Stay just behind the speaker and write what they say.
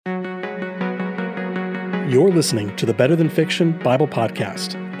You're listening to the Better Than Fiction Bible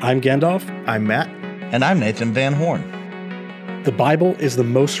Podcast. I'm Gandalf. I'm Matt. And I'm Nathan Van Horn. The Bible is the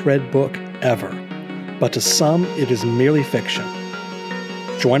most read book ever, but to some it is merely fiction.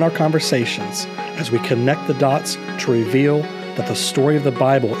 Join our conversations as we connect the dots to reveal that the story of the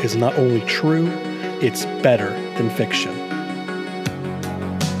Bible is not only true, it's better than fiction.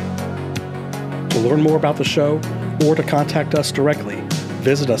 To learn more about the show or to contact us directly,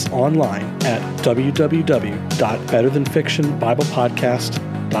 visit us online at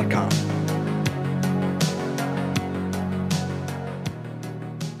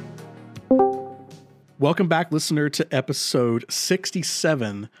Welcome back, listener, to episode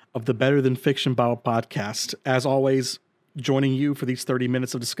 67 of the Better Than Fiction Bible Podcast. As always, joining you for these 30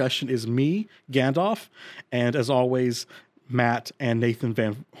 minutes of discussion is me, Gandalf, and as always, Matt and Nathan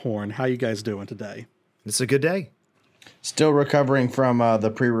Van Horn. How you guys doing today? It's a good day. Still recovering from the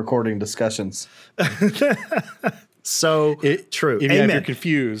pre-recording discussions. So true. If you're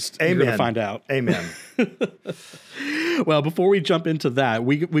confused, Amen. You're going to find out. Amen. Well, before we jump into that,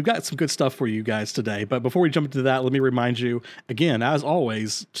 we've got some good stuff for you guys today. But before we jump into that, let me remind you, again, as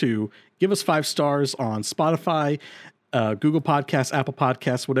always, to give us 5 stars on Spotify, Google Podcasts, Apple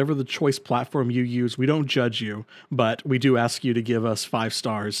Podcasts, whatever the choice platform you use. We don't judge you, but we do ask you to give us 5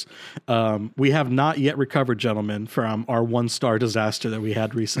 stars. We have not yet recovered, gentlemen, from our 1-star disaster that we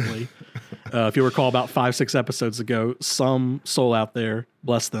had recently. If you recall, about 5-6 episodes ago, some soul out there,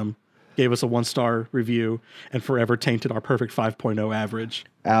 bless them, gave us a 1-star review and forever tainted our perfect 5.0 average.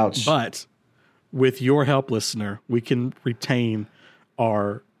 Ouch. But with your help, listener, we can retain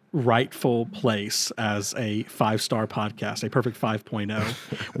our rightful place as a 5-star podcast, a perfect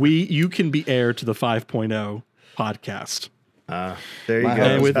 5.0. You can be heir to the 5.0 podcast. There you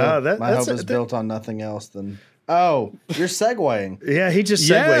go. My hope is built on nothing else than... Oh, you're segueing. Yeah, he just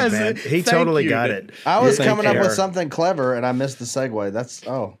segued, Yes, man. He totally got it. I was coming up with something clever, and I missed the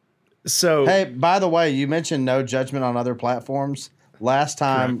segue. So, hey, by the way, you mentioned no judgment on other platforms. Last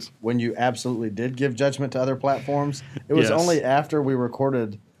time, Correct. when you absolutely did give judgment to other platforms, it was Yes. only after we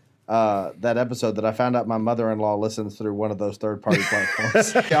recorded that episode that I found out my mother-in-law listens through one of those third-party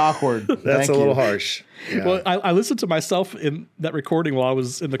platforms. Awkward. that's a little harsh. Yeah. Well, I listened to myself in that recording while I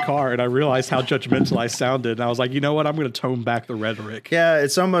was in the car, and I realized how judgmental I sounded. And I was like, you know what? I'm going to tone back the rhetoric. Yeah,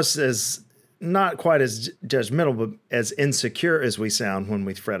 it's almost as not quite as judgmental, but as insecure as we sound when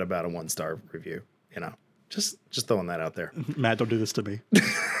we fret about a 1-star review. You know, just throwing that out there. Matt, don't do this to me.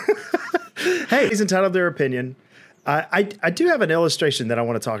 Hey, he's entitled to their opinion. I do have an illustration that I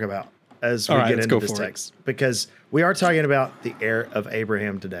want to talk about as we get into this text, because we are talking about the heir of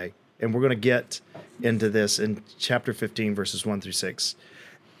Abraham today, and we're going to get into this in chapter 15, verses 1 through 6.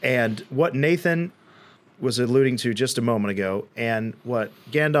 And what Nathan was alluding to just a moment ago, and what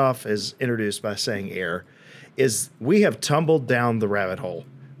Gandalf has introduced by saying heir, is we have tumbled down the rabbit hole.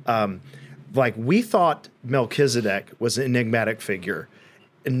 Like, we thought Melchizedek was an enigmatic figure,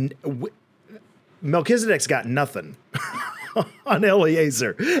 and Melchizedek's got nothing on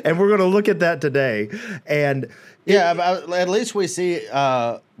Eliezer, and we're going to look at that today. And at least we see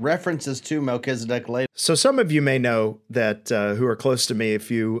references to Melchizedek later. So some of you may know that who are close to me, if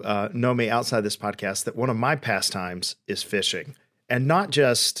you know me outside this podcast, that one of my pastimes is fishing, and not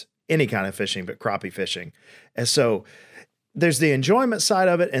just any kind of fishing, but crappie fishing. And so there's the enjoyment side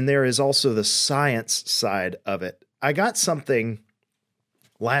of it, and there is also the science side of it. I got something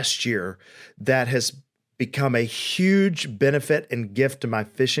last year that has become a huge benefit and gift to my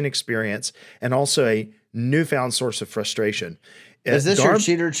fishing experience, and also a newfound source of frustration. Is this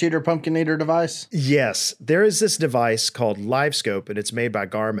your cheater pumpkin eater device? Yes. There is this device called LiveScope, and it's made by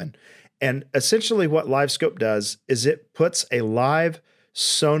Garmin. And essentially what LiveScope does is it puts a live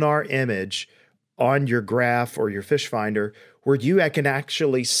sonar image on your graph or your fish finder where you can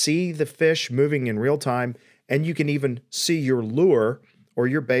actually see the fish moving in real time, and you can even see your lure or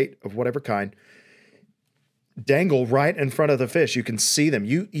your bait of whatever kind dangle right in front of the fish. You can see them.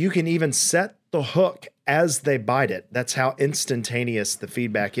 You can even set the hook as they bite it. That's how instantaneous the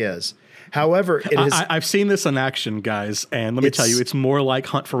feedback is. However, it is... I've seen this in action, guys, and let me tell you, it's more like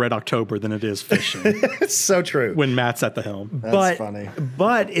Hunt for Red October than it is fishing. It's so true. When Matt's at the helm. That's funny.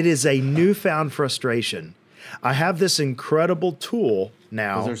 But it is a newfound frustration. I have this incredible tool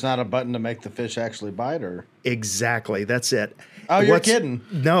now. Because there's not a button to make the fish actually bite, or... Exactly. That's it. Oh, you're kidding.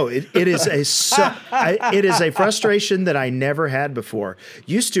 No, it is it is a frustration that I never had before.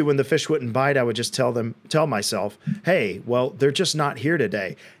 Used to, when the fish wouldn't bite, I would just tell myself, hey, well, they're just not here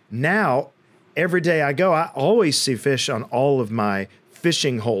today. Now, every day I go, I always see fish on all of my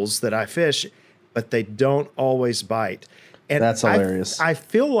fishing holes that I fish, but they don't always bite. And that's hilarious. I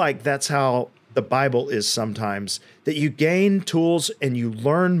feel like that's how the Bible is sometimes, that you gain tools and you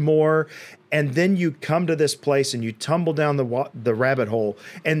learn more, and then you come to this place and you tumble down the rabbit hole,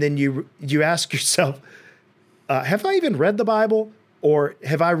 and then you ask yourself, have I even read the Bible, or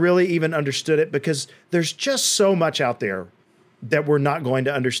have I really even understood it? Because there's just so much out there that we're not going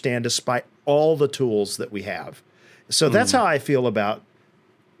to understand despite all the tools that we have. So that's how I feel about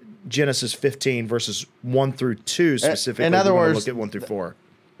Genesis 15 verses 1 through 2 specifically. In other words, look at 1 through 4.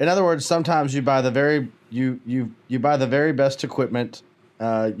 In other words, sometimes you buy the very you buy the very best equipment,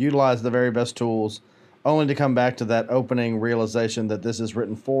 utilize the very best tools, only to come back to that opening realization that this is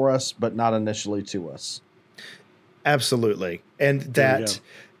written for us, but not initially to us. Absolutely, and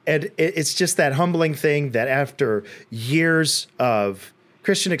it's just that humbling thing that after years of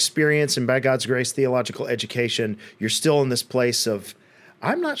Christian experience and by God's grace, theological education, you're still in this place of,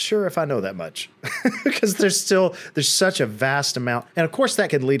 I'm not sure if I know that much, because there's such a vast amount. And of course that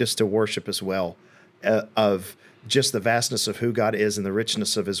can lead us to worship as well, of just the vastness of who God is and the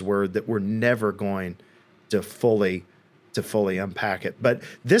richness of his word that we're never going to fully unpack it. But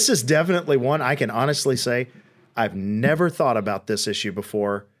this is definitely one I can honestly say I've never thought about this issue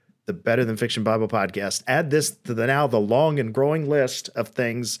before. The Better Than Fiction Bible podcast. Add this to the long and growing list of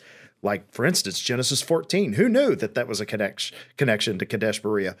things like, for instance, Genesis 14. Who knew that was a connection to Kadesh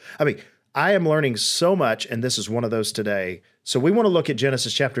Berea? I mean, I am learning so much, and this is one of those today. So we want to look at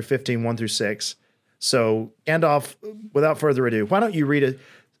Genesis chapter 15, 1 through 6. So, Gandalf, without further ado, why don't you read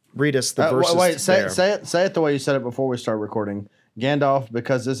us the verses? Wait, say it the way you said it before we start recording. Gandalf,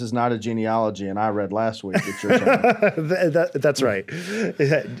 because this is not a genealogy, and I read last week. It's your turn. That's right.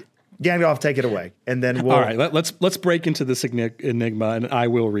 Gandalf, take it away, and then we'll. All right, let's break into this enigma, and I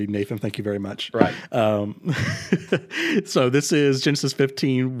will read, Nathan. Thank you very much. Right. So this is Genesis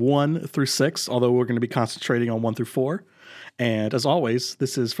 15, 1 through 6, although we're going to be concentrating on 1 through 4. And as always,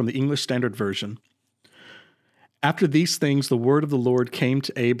 this is from the English Standard Version. After these things, the word of the Lord came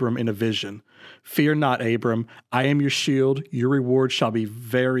to Abram in a vision. Fear not, Abram, I am your shield. Your reward shall be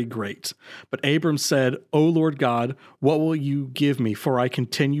very great. But Abram said, O Lord God, what will you give me? For I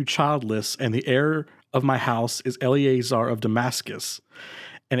continue childless, and the heir of my house is Eleazar of Damascus.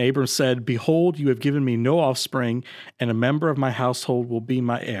 And Abram said, Behold, you have given me no offspring, and a member of my household will be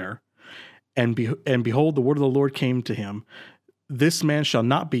my heir. And behold, the word of the Lord came to him. This man shall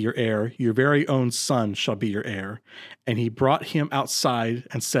not be your heir, your very own son shall be your heir. And he brought him outside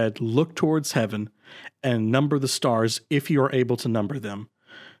and said, Look towards heaven and number the stars, if you are able to number them.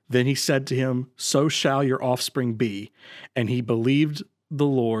 Then he said to him, So shall your offspring be. And he believed the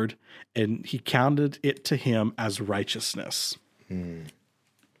Lord, and he counted it to him as righteousness.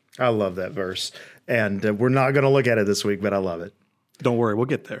 I love that verse. And we're not going to look at it this week, but I love it. Don't worry, we'll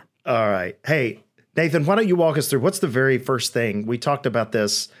get there. All right. Hey, Nathan, why don't you walk us through what's the very first thing? We talked about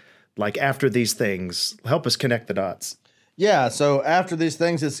this, like after these things. Help us connect the dots. Yeah, so after these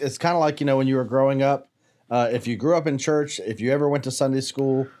things, it's kind of like, when you were growing up, if you grew up in church, if you ever went to Sunday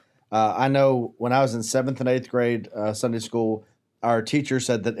school, I know when I was in 7th and 8th grade Sunday school, our teacher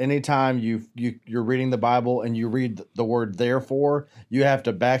said that anytime you're reading the Bible and you read the word therefore, you have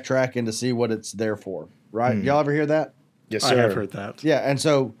to backtrack and to see what it's there for, right? Y'all ever hear that? Yes, sir. I have heard that. Yeah, and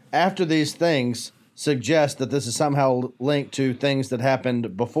so after these things suggest that this is somehow linked to things that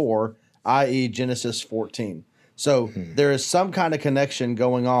happened before, i.e. Genesis 14. So there is some kind of connection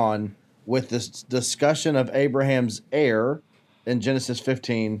going on with this discussion of Abraham's heir in Genesis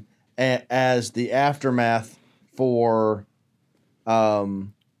 15 as the aftermath for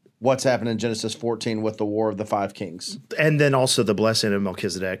what's happened in Genesis 14 with the War of the Five Kings. And then also the blessing of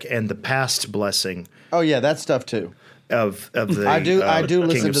Melchizedek and the past blessing. Oh, yeah, that stuff too. Of the I do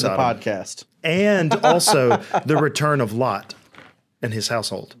listen to the podcast. And also the return of Lot and his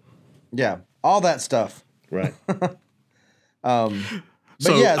household. Yeah, all that stuff. Right.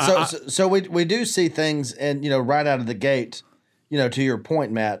 So we do see things, and right out of the gate, to your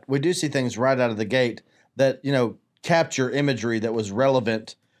point, Matt, we do see things right out of the gate that capture imagery that was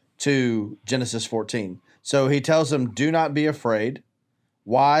relevant to Genesis 14. So he tells them, "Do not be afraid."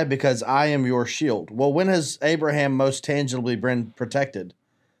 Why? Because I am your shield. Well, when has Abraham most tangibly been protected?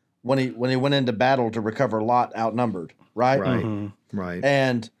 When he went into battle to recover Lot outnumbered, right? Right. Mm-hmm. Right.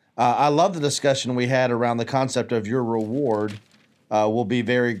 And I love the discussion we had around the concept of your reward will be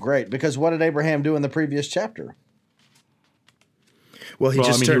very great. Because what did Abraham do in the previous chapter? Well, he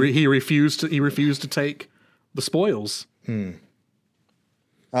refused to take the spoils.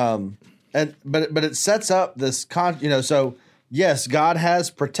 But it sets up this so yes, God has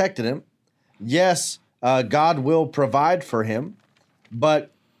protected him. Yes, God will provide for him,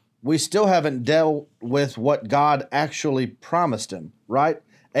 but we still haven't dealt with what God actually promised him, right?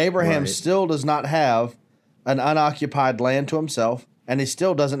 Abraham still does not have an unoccupied land to himself, and he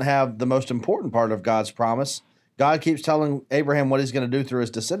still doesn't have the most important part of God's promise. God keeps telling Abraham what he's going to do through his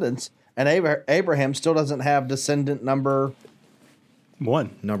descendants, and Abraham still doesn't have descendant number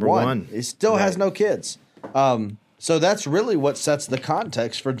one. Number one. He still has no kids. So that's really what sets the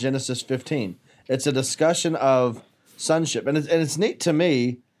context for Genesis 15. It's a discussion of sonship. And it's neat to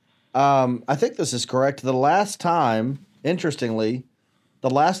me. I think this is correct. Interestingly, the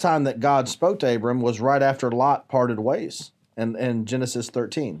last time that God spoke to Abram was right after Lot parted ways in Genesis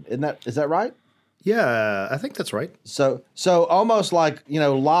 13. Is that right? Yeah, I think that's right. So almost like,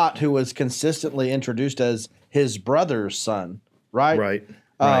 Lot, who was consistently introduced as his brother's son, right? Right.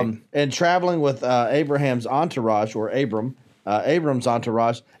 And traveling with Abraham's entourage, or Abram's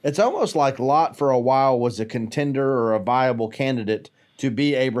entourage, it's almost like Lot for a while was a contender or a viable candidate to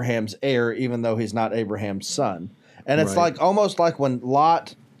be Abraham's heir, even though he's not Abraham's son. And it's almost like when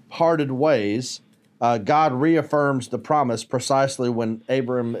Lot parted ways, God reaffirms the promise precisely when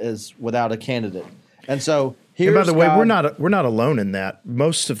Abram is without a candidate. And so here's by the way, we're not alone in that.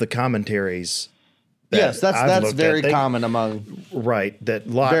 Most of the commentaries. Yes, that's very common among that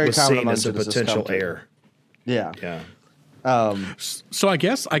Lot was seen as a potential heir. Yeah. So I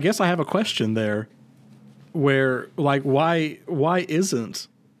guess I have a question there, where why isn't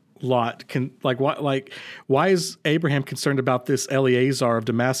Lot why is Abraham concerned about this Eliezer of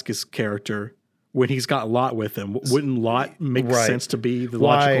Damascus character when he's got Lot with him? Wouldn't Lot make sense to be the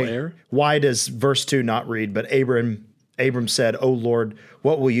logical heir? Why does verse 2 not read, but Abram said, "O Lord,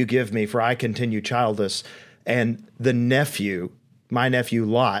 what will you give me? For I continue childless, and my nephew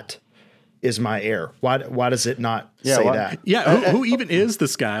Lot, is my heir." Why does it not say that? Yeah, who even is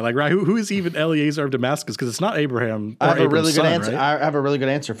this guy? Who is even Eliezer of Damascus? Because it's not Abraham. I have a really good answer. Right? I have a really good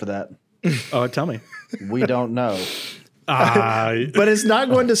answer for that. Oh, tell me. We don't know. But it's not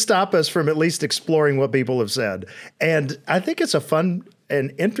going to stop us from at least exploring what people have said. And I think it's a fun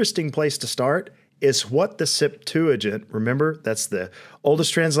and interesting place to start is what the Septuagint, remember, that's the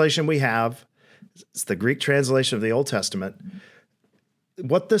oldest translation we have. It's the Greek translation of the Old Testament.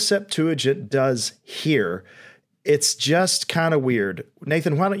 What the Septuagint does here, it's just kind of weird.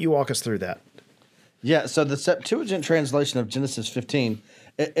 Nathan, why don't you walk us through that? Yeah, so the Septuagint translation of Genesis 15,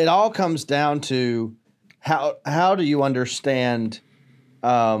 it all comes down to how do you understand,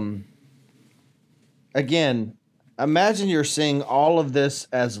 again, imagine you're seeing all of this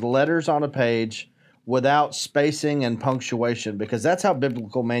as letters on a page without spacing and punctuation, because that's how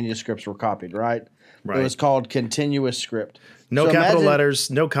biblical manuscripts were copied, right? It was called continuous script. No capital letters,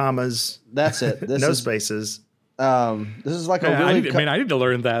 no commas. That's it. No spaces. This is like I need to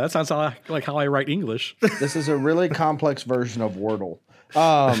learn that. That sounds like how I write English. This is a really complex version of Wordle.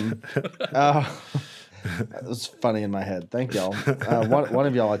 It was funny in my head. Thank y'all. One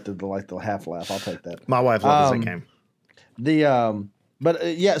of y'all like the half laugh. I'll take that. My wife laughed as I came.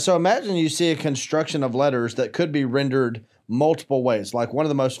 So imagine you see a construction of letters that could be rendered multiple ways. Like one of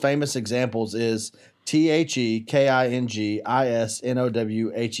the most famous examples is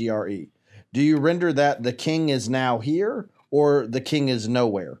THEKINGISNOWHERE. Do you render that the king is now here or the king is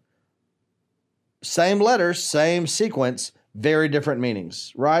nowhere? Same letters, same sequence, very different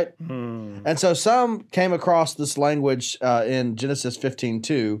meanings, right? And so some came across this language in Genesis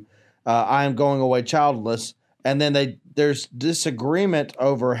 15:2, I am going away childless, and then there's disagreement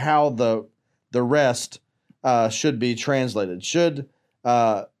over how the rest should be translated. Should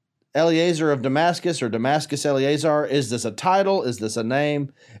Eliezer of Damascus or Damascus Eliezer, is this a title? Is this a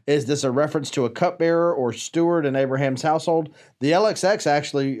name? Is this a reference to a cupbearer or steward in Abraham's household? The LXX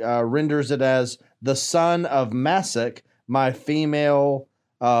actually renders it as the son of Masek, my female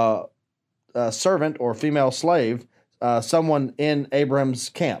servant or female slave, someone in Abraham's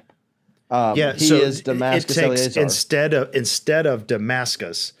camp. He is Damascus Eliezer. Instead of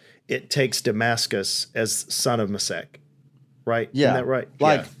Damascus, it takes Damascus as son of Masek, right? Yeah. Isn't that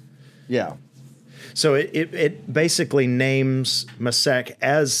right? Yeah. So it basically names Masek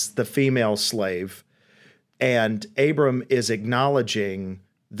as the female slave, and Abram is acknowledging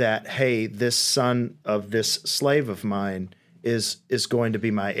that, hey, this son of this slave of mine is going to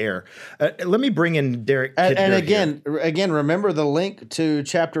be my heir. Let me bring in Derek. And again, remember the link to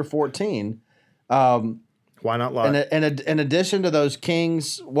chapter 14. Why not Lot? And in addition to those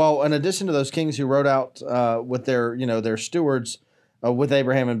kings, who rode out with their stewards with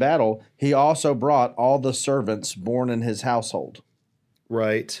Abraham in battle, he also brought all the servants born in his household.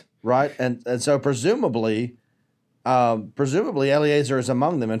 Right. And so presumably Eliezer is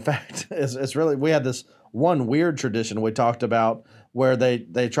among them. In fact, it's really, we had this one weird tradition we talked about where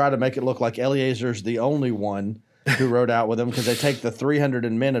they try to make it look like Eliezer's the only one who rode out with him, because they take the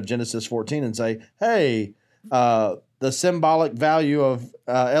 300 men of Genesis 14 and say, hey, the symbolic value of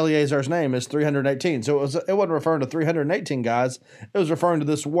Eleazar's name is 318. So it wasn't referring to 318 guys. It was referring to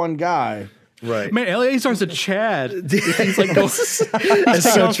this one guy. Right. Man, Eleazar's a Chad. He's like taking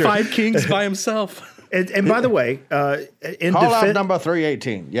on 5 kings by himself. And by the way, in Call out number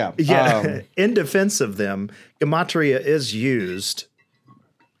 318. Yeah. Yeah. In defense of them, gematria is used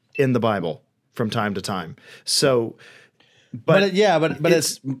in the Bible from time to time. So, but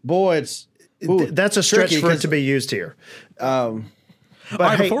it's that's a stretch for it to be used here. But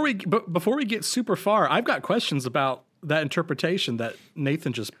right, hey, before we get super far, I've got questions about that interpretation that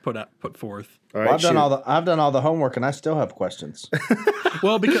Nathan just put forth. All right, I've done all the homework, and I still have questions.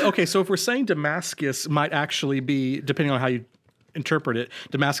 Well, so if we're saying Damascus might actually be, depending on how you interpret it,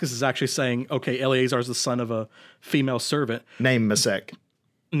 Damascus is actually saying, okay, Eleazar is the son of a female servant named Mesek.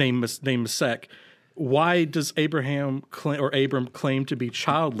 Named Mesek. Why does Abram claim to be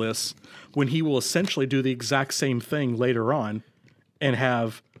childless when he will essentially do the exact same thing later on and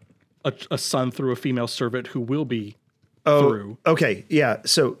have a son through a female servant who will be through? Okay, yeah.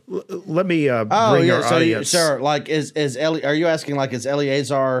 So let me bring our audience. Are you asking is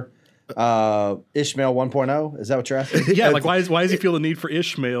Eleazar Ishmael 1.0? Is that what you're asking? Yeah, why does he feel the need for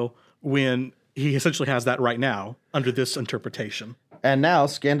Ishmael when he essentially has that right now under this interpretation? And now,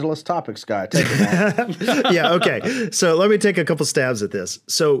 scandalous topics guy. Take it Yeah, okay. So let me take a couple stabs at this.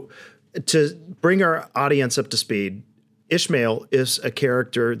 So to bring our audience up to speed, Ishmael is a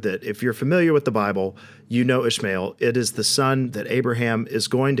character that, if you're familiar with the Bible, you know Ishmael. It is the son that Abraham is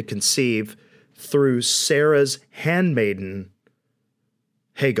going to conceive through Sarah's handmaiden,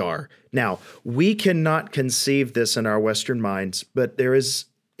 Hagar. Now, we cannot conceive this in our Western minds, but there is,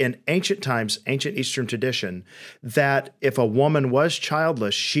 in ancient times, ancient Eastern tradition, that if a woman was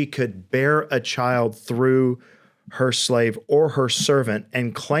childless, she could bear a child through her slave or her servant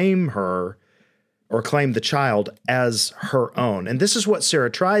and claim her or claim the child as her own. And this is what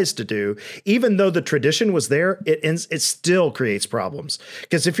Sarah tries to do. Even though the tradition was there, it still creates problems.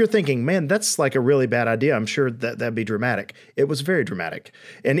 Because if you're thinking, man, that's like a really bad idea, I'm sure that'd be dramatic. It was very dramatic.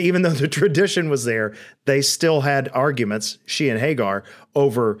 And even though the tradition was there, they still had arguments, she and Hagar,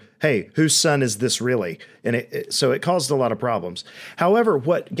 over, hey, whose son is this really? And so it caused a lot of problems. However,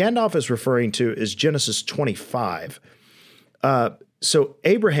 what Gandalf is referring to is Genesis 25. So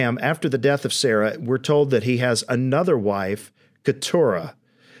Abraham, after the death of Sarah, we're told that he has another wife, Keturah.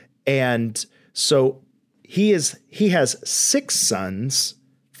 And so he has 6 sons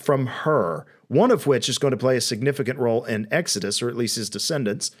from her, one of which is going to play a significant role in Exodus, or at least his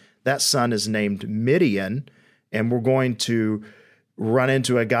descendants. That son is named Midian, and we're going to run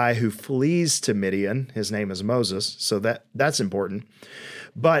into a guy who flees to Midian. His name is Moses, so that's important.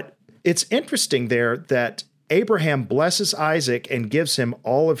 But it's interesting there that Abraham blesses Isaac and gives him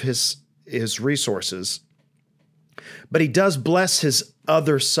all of his resources, but he does bless his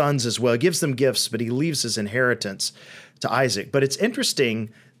other sons as well. He gives them gifts, but he leaves his inheritance to Isaac. But it's interesting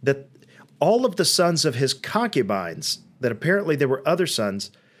that all of the sons of his concubines, that apparently there were other sons,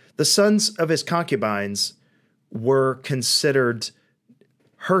 the sons of his concubines were considered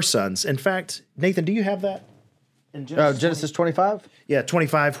her sons. In fact, Nathan, do you have that? In Genesis 25? Yeah,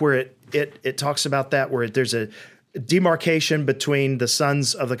 25, where it talks about that, where there's a demarcation between the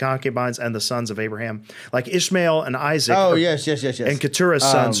sons of the concubines and the sons of Abraham. Like Ishmael and Isaac. Oh, yes. And Keturah's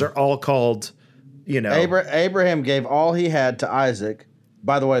sons are all called, Abraham gave all he had to Isaac.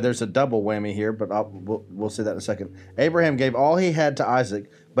 By the way, there's a double whammy here, but we'll see that in a second. Abraham gave all he had to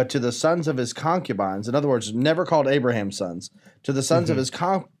Isaac, but to the sons of his concubines, in other words, never called Abraham's sons, to the sons of his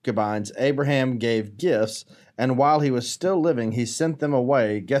concubines, Abraham gave gifts, and while he was still living, he sent them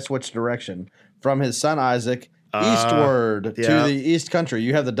away, guess which direction? From his son Isaac, eastward to the east country.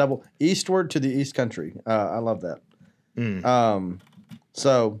 You have the double, eastward to the east country. I love that.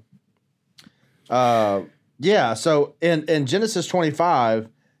 So in Genesis 25,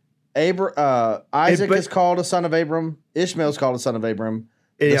 Isaac is called a son of Abram. Ishmael is called a son of Abram.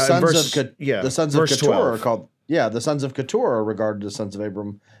 The sons of Keturah are called. Yeah, the sons of Keturah are regarded as sons of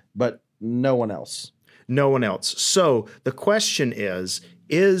Abram, but no one else. No one else. So the question is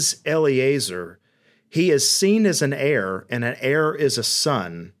Eliezer, he is seen as an heir, and an heir is a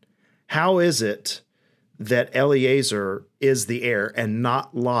son. How is it that Eliezer is the heir and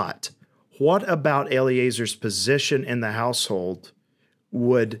not Lot? What about Eliezer's position in the household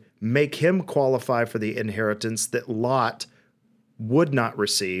would make him qualify for the inheritance that Lot would not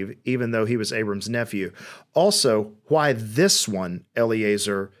receive, even though he was Abram's nephew? Also, why this one,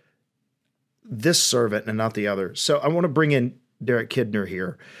 Eliezer, this servant and not the other? So I want to bring in Derek Kidner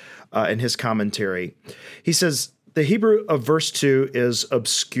here in his commentary. He says, the Hebrew of verse 2 is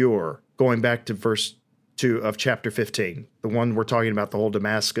obscure, going back to verse 2 of chapter 15, the one we're talking about, the whole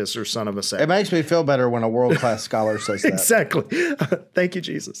Damascus or son of a Seth. It makes me feel better when a world-class scholar says that. Exactly. Thank you,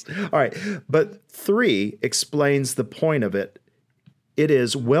 Jesus. All right. But 3 explains the point of it. It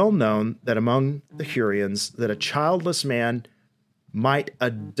is well known that among the Hurrians that a childless man might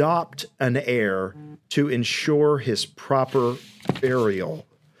adopt an heir to ensure his proper burial,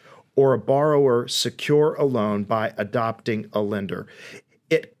 or a borrower secure a loan by adopting a lender.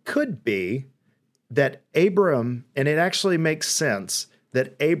 It could be that Abram, and it actually makes sense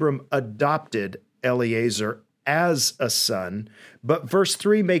that Abram adopted Eliezer as a son, but verse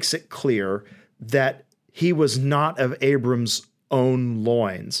 3 makes it clear that he was not of Abram's own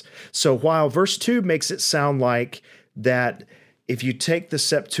loins. So while verse 2 makes it sound like that if you take the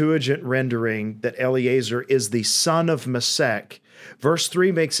Septuagint rendering that Eliezer is the son of Mesech, verse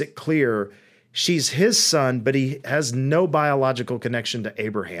 3 makes it clear she's his son, but he has no biological connection to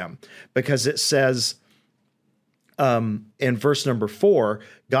Abraham, because it says in verse number 4,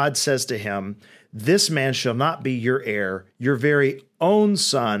 God says to him, "This man shall not be your heir, your very own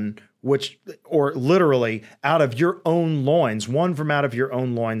son, which, or literally, out of your own loins, one from out of your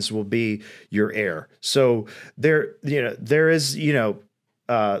own loins will be your heir." So there is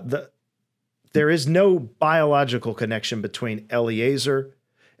no biological connection between Eliezer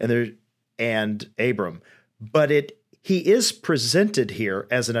and Abram, but he is presented here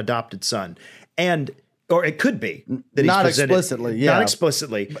as an adopted son, or it could be that not explicitly, yeah, not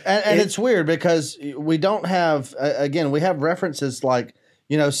explicitly, and it's weird because we don't have we have references like,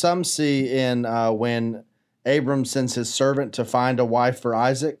 some see in when Abram sends his servant to find a wife for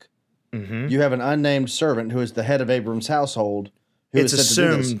Isaac. Mm-hmm. You have an unnamed servant who is the head of Abram's household. It's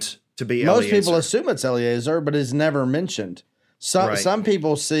assumed to be Most Eliezer. people assume it's Eliezer, but is never mentioned. Some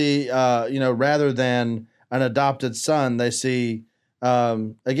people see, rather than an adopted son, they see,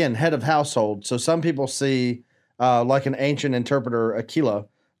 head of household. So some people see, like an ancient interpreter, Aquila,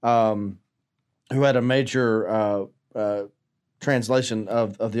 who had a major translation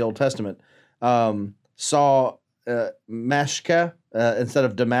of the Old Testament, saw mashka instead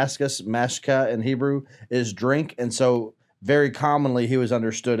of Damascus. Mashka in Hebrew is drink, and so very commonly he was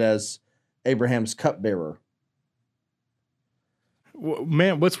understood as Abraham's cupbearer.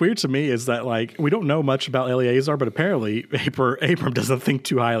 Man, what's weird to me is that, like, we don't know much about Eliezer, but apparently Abram doesn't think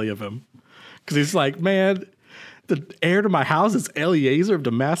too highly of him, because he's like, man, the heir to my house is Eliezer of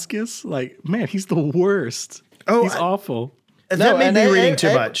Damascus. Like, man, he's the worst. He's awful. That may be reading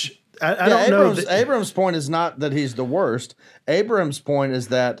too much. I don't know. Abram's point is not that he's the worst. Abram's point is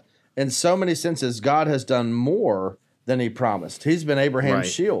that in so many senses, God has done more than he promised. He's been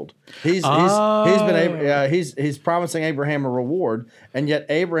Abraham's shield. He's promising Abraham a reward, and yet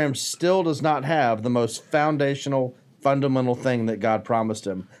Abraham still does not have the most foundational, fundamental thing that God promised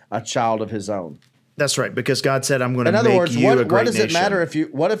him: a child of his own. That's right, because God said, "I'm going to make you a great nation." What does it matter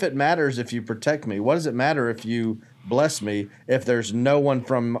what if it matters if you protect me? What does it matter if you bless me if there's no one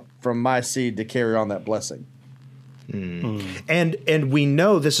from my seed to carry on that blessing? And we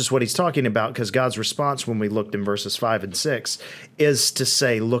know this is what he's talking about, because God's response when we looked in verses 5 and 6 is to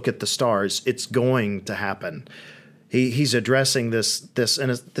say, "Look at the stars; it's going to happen." He's addressing this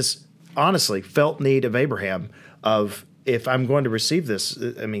honestly felt need of Abraham of, if I'm going to receive this,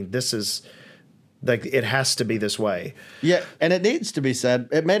 I mean, this is like, it has to be this way. Yeah, and it needs to be said.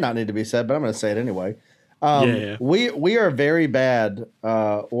 It may not need to be said, but I'm going to say it anyway. We are very bad,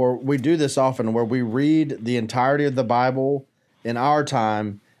 or we do this often, where we read the entirety of the Bible in our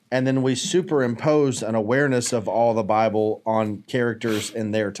time, and then we superimpose an awareness of all the Bible on characters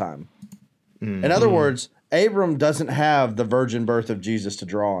in their time. Mm-hmm. In other words, Abram doesn't have the virgin birth of Jesus to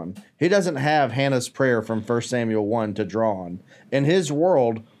draw on. He doesn't have Hannah's prayer from 1 Samuel 1 to draw on. In his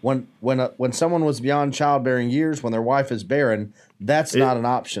world, when someone was beyond childbearing years, when their wife is barren, that's not an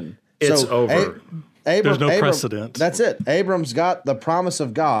option. It's over. There's no precedent. That's it. Abram's got the promise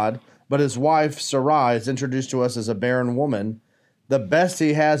of God, but his wife Sarai is introduced to us as a barren woman. The best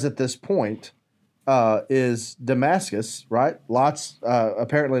he has at this point is Damascus, right? Lot's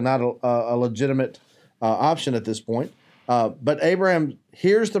apparently not a legitimate option at this point. But Abraham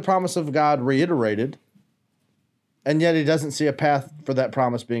hears the promise of God reiterated, and yet he doesn't see a path for that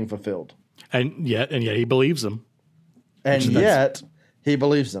promise being fulfilled. And yet he believes him. And yet he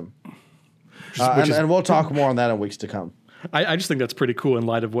believes them. And we'll talk more on that in weeks to come. I just think that's pretty cool in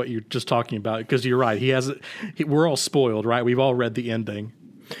light of what you're just talking about, because you're right. We're all spoiled, right? We've all read the ending.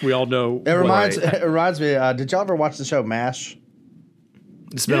 We all know. It reminds me. Did y'all ever watch the show MASH?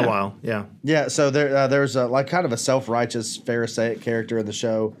 It's been a while. Yeah. Yeah. So there's kind of a self-righteous Pharisaic character in the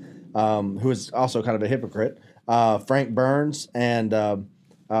show, who is also kind of a hypocrite. Frank Burns and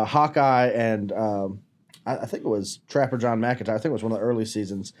Hawkeye and I think it was Trapper John McIntyre. I think it was one of the early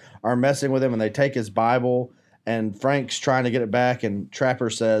seasons. Are messing with him, and they take his Bible, and Frank's trying to get it back, and Trapper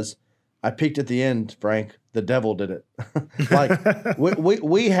says, "I peeked at the end, Frank. The devil did it." Like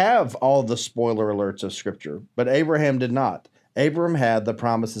we have all the spoiler alerts of Scripture, but Abraham did not. Abraham had the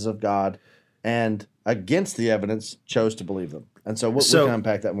promises of God, and against the evidence, chose to believe them. And so we can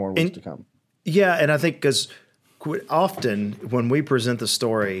unpack that more in weeks to come. Yeah, and I think because often when we present the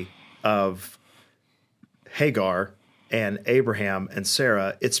story of Hagar and Abraham and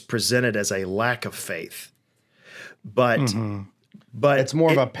Sarah, it's presented as a lack of faith. But it's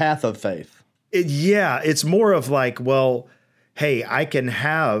more of a path of faith. It's more of like, well, hey, I can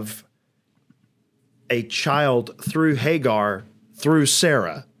have a child through Hagar, through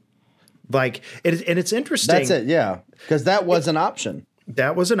Sarah. Like, and it's interesting. That's it, yeah, because that was an option.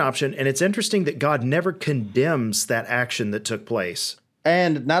 That was an option, and it's interesting that God never condemns that action that took place.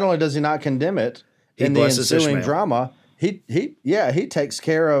 And not only does he not condemn it, in the ensuing drama, he takes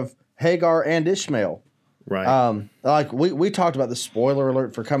care of Hagar and Ishmael. Right. Like we talked about the spoiler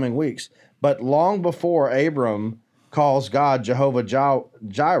alert for coming weeks, but long before Abram calls God Jehovah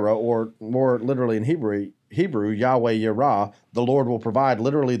Jireh, or more literally in Hebrew, Yahweh Yirah, the Lord will provide.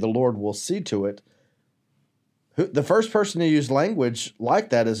 Literally, the Lord will see to it. The first person to use language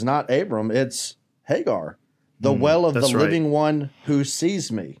like that is not Abram, it's Hagar, the well of the living one who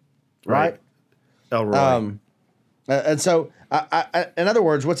sees me. Right? Elroy. And so, in other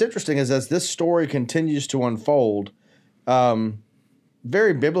words, what's interesting is as this story continues to unfold,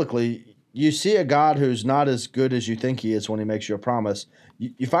 very biblically, you see a God who's not as good as you think he is when he makes you a promise.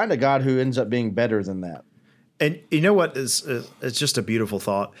 You find a God who ends up being better than that. And you know what? It's just a beautiful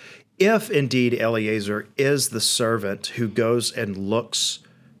thought. If indeed Eliezer is the servant who goes and looks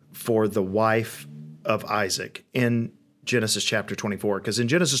for the wife of Isaac in Genesis chapter 24, because in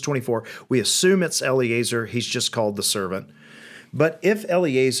Genesis 24, we assume it's Eliezer. He's just called the servant. But if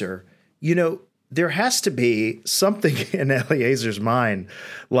Eliezer, there has to be something in Eliezer's mind.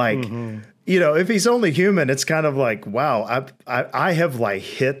 Like, if he's only human, it's kind of like, wow, I have like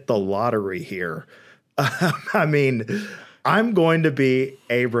hit the lottery here. I mean, I'm going to be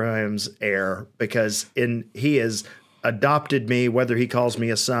Abraham's heir because he has adopted me, whether he calls me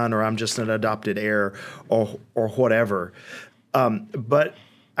a son or I'm just an adopted heir or whatever. But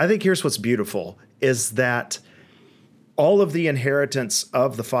I think here's what's beautiful is that all of the inheritance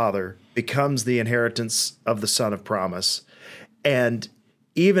of the father becomes the inheritance of the son of promise. And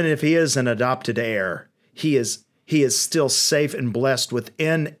even if he is an adopted heir, he is still safe and blessed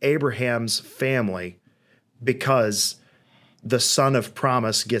within Abraham's family because the son of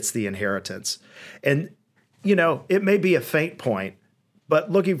promise gets the inheritance. And, it may be a faint point,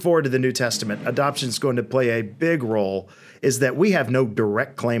 but looking forward to the New Testament, adoption is going to play a big role, is that we have no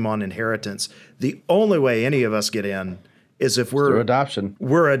direct claim on inheritance. The only way any of us get in is if we're through adoption.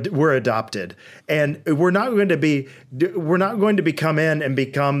 We're adopted, and we're not going to come in and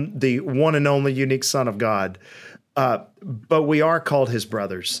become the one and only unique Son of God, but we are called His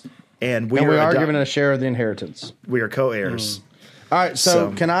brothers, and we are given a share of the inheritance. We are co-heirs. All right,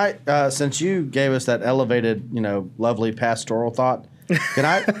 so can I, since you gave us that elevated, lovely pastoral thought, can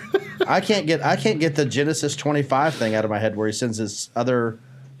I can't get the Genesis 25 thing out of my head where he sends his other,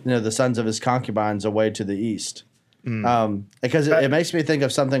 the sons of his concubines away to the east. Because it makes me think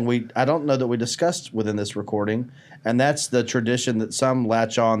of something I don't know that we discussed within this recording, and that's the tradition that some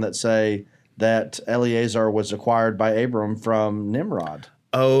latch on that say that Eliezer was acquired by Abram from Nimrod.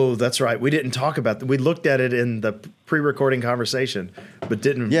 Oh, that's right. We didn't talk about that. We looked at it in the pre-recording conversation, but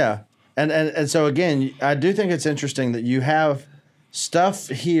didn't. Yeah. And so again, I do think it's interesting that you have stuff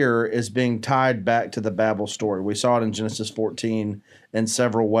here is being tied back to the Babel story. We saw it in Genesis 14 in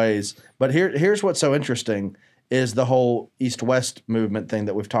several ways. But here's what's so interesting is the whole East-West movement thing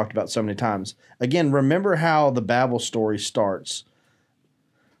that we've talked about so many times. Again, remember how the Babel story starts.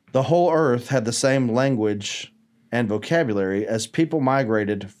 The whole earth had the same language and vocabulary as people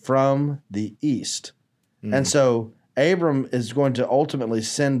migrated from the east. And so Abram is going to ultimately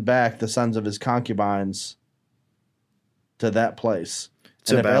send back the sons of his concubines to that place.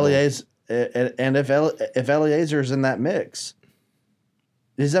 And if Eliezer's in that mix,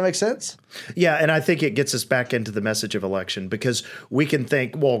 does that make sense? Yeah, and I think it gets us back into the message of election because we can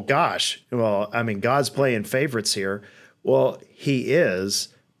think, God's playing favorites here. Well, he is,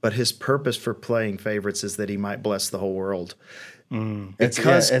 but his purpose for playing favorites is that he might bless the whole world.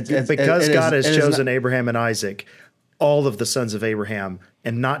 Because God has chosen Abraham and Isaac, all of the sons of Abraham,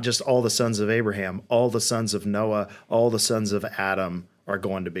 and not just all the sons of Abraham, all the sons of Noah, all the sons of Adam are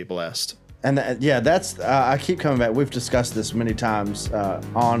going to be blessed. And that's I keep coming back. We've discussed this many times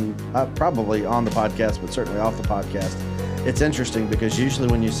on probably on the podcast, but certainly off the podcast. It's interesting because usually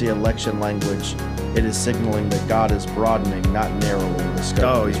when you see election language, it is signaling that God is broadening, not narrowing the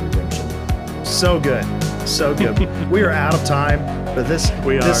scope of his redemption. So good. So good. We are out of time, but this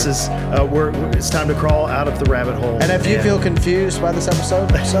is it's time to crawl out of the rabbit hole. And if you feel confused by this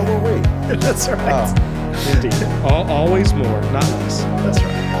episode, so will we. That's right. Indeed. Always more, not less. That's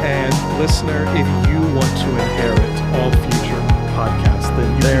right. And listener, if you want to inherit all future podcasts, then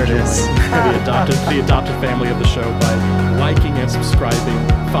you can join the adopted family of the show by liking and subscribing,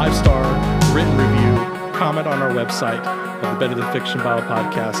 5-star written review, comment on our website of the Better Than Fiction Bible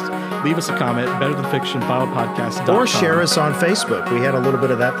Podcast. Leave us a comment, betterthanfictionbiblepodcast.com. Or share us on Facebook. We had a little bit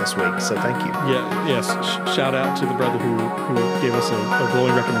of that this week, so thank you. Yes. Shout out to the brother who gave us a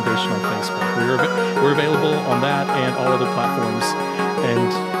glowing recommendation on Facebook. We're available on that and all other platforms.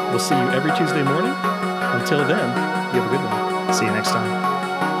 And we'll see you every Tuesday morning. Until then, you have a good one. See you next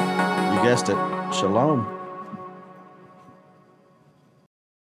time. You guessed it. Shalom.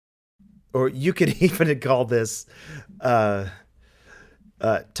 Or you could even call this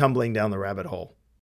tumbling down the rabbit hole.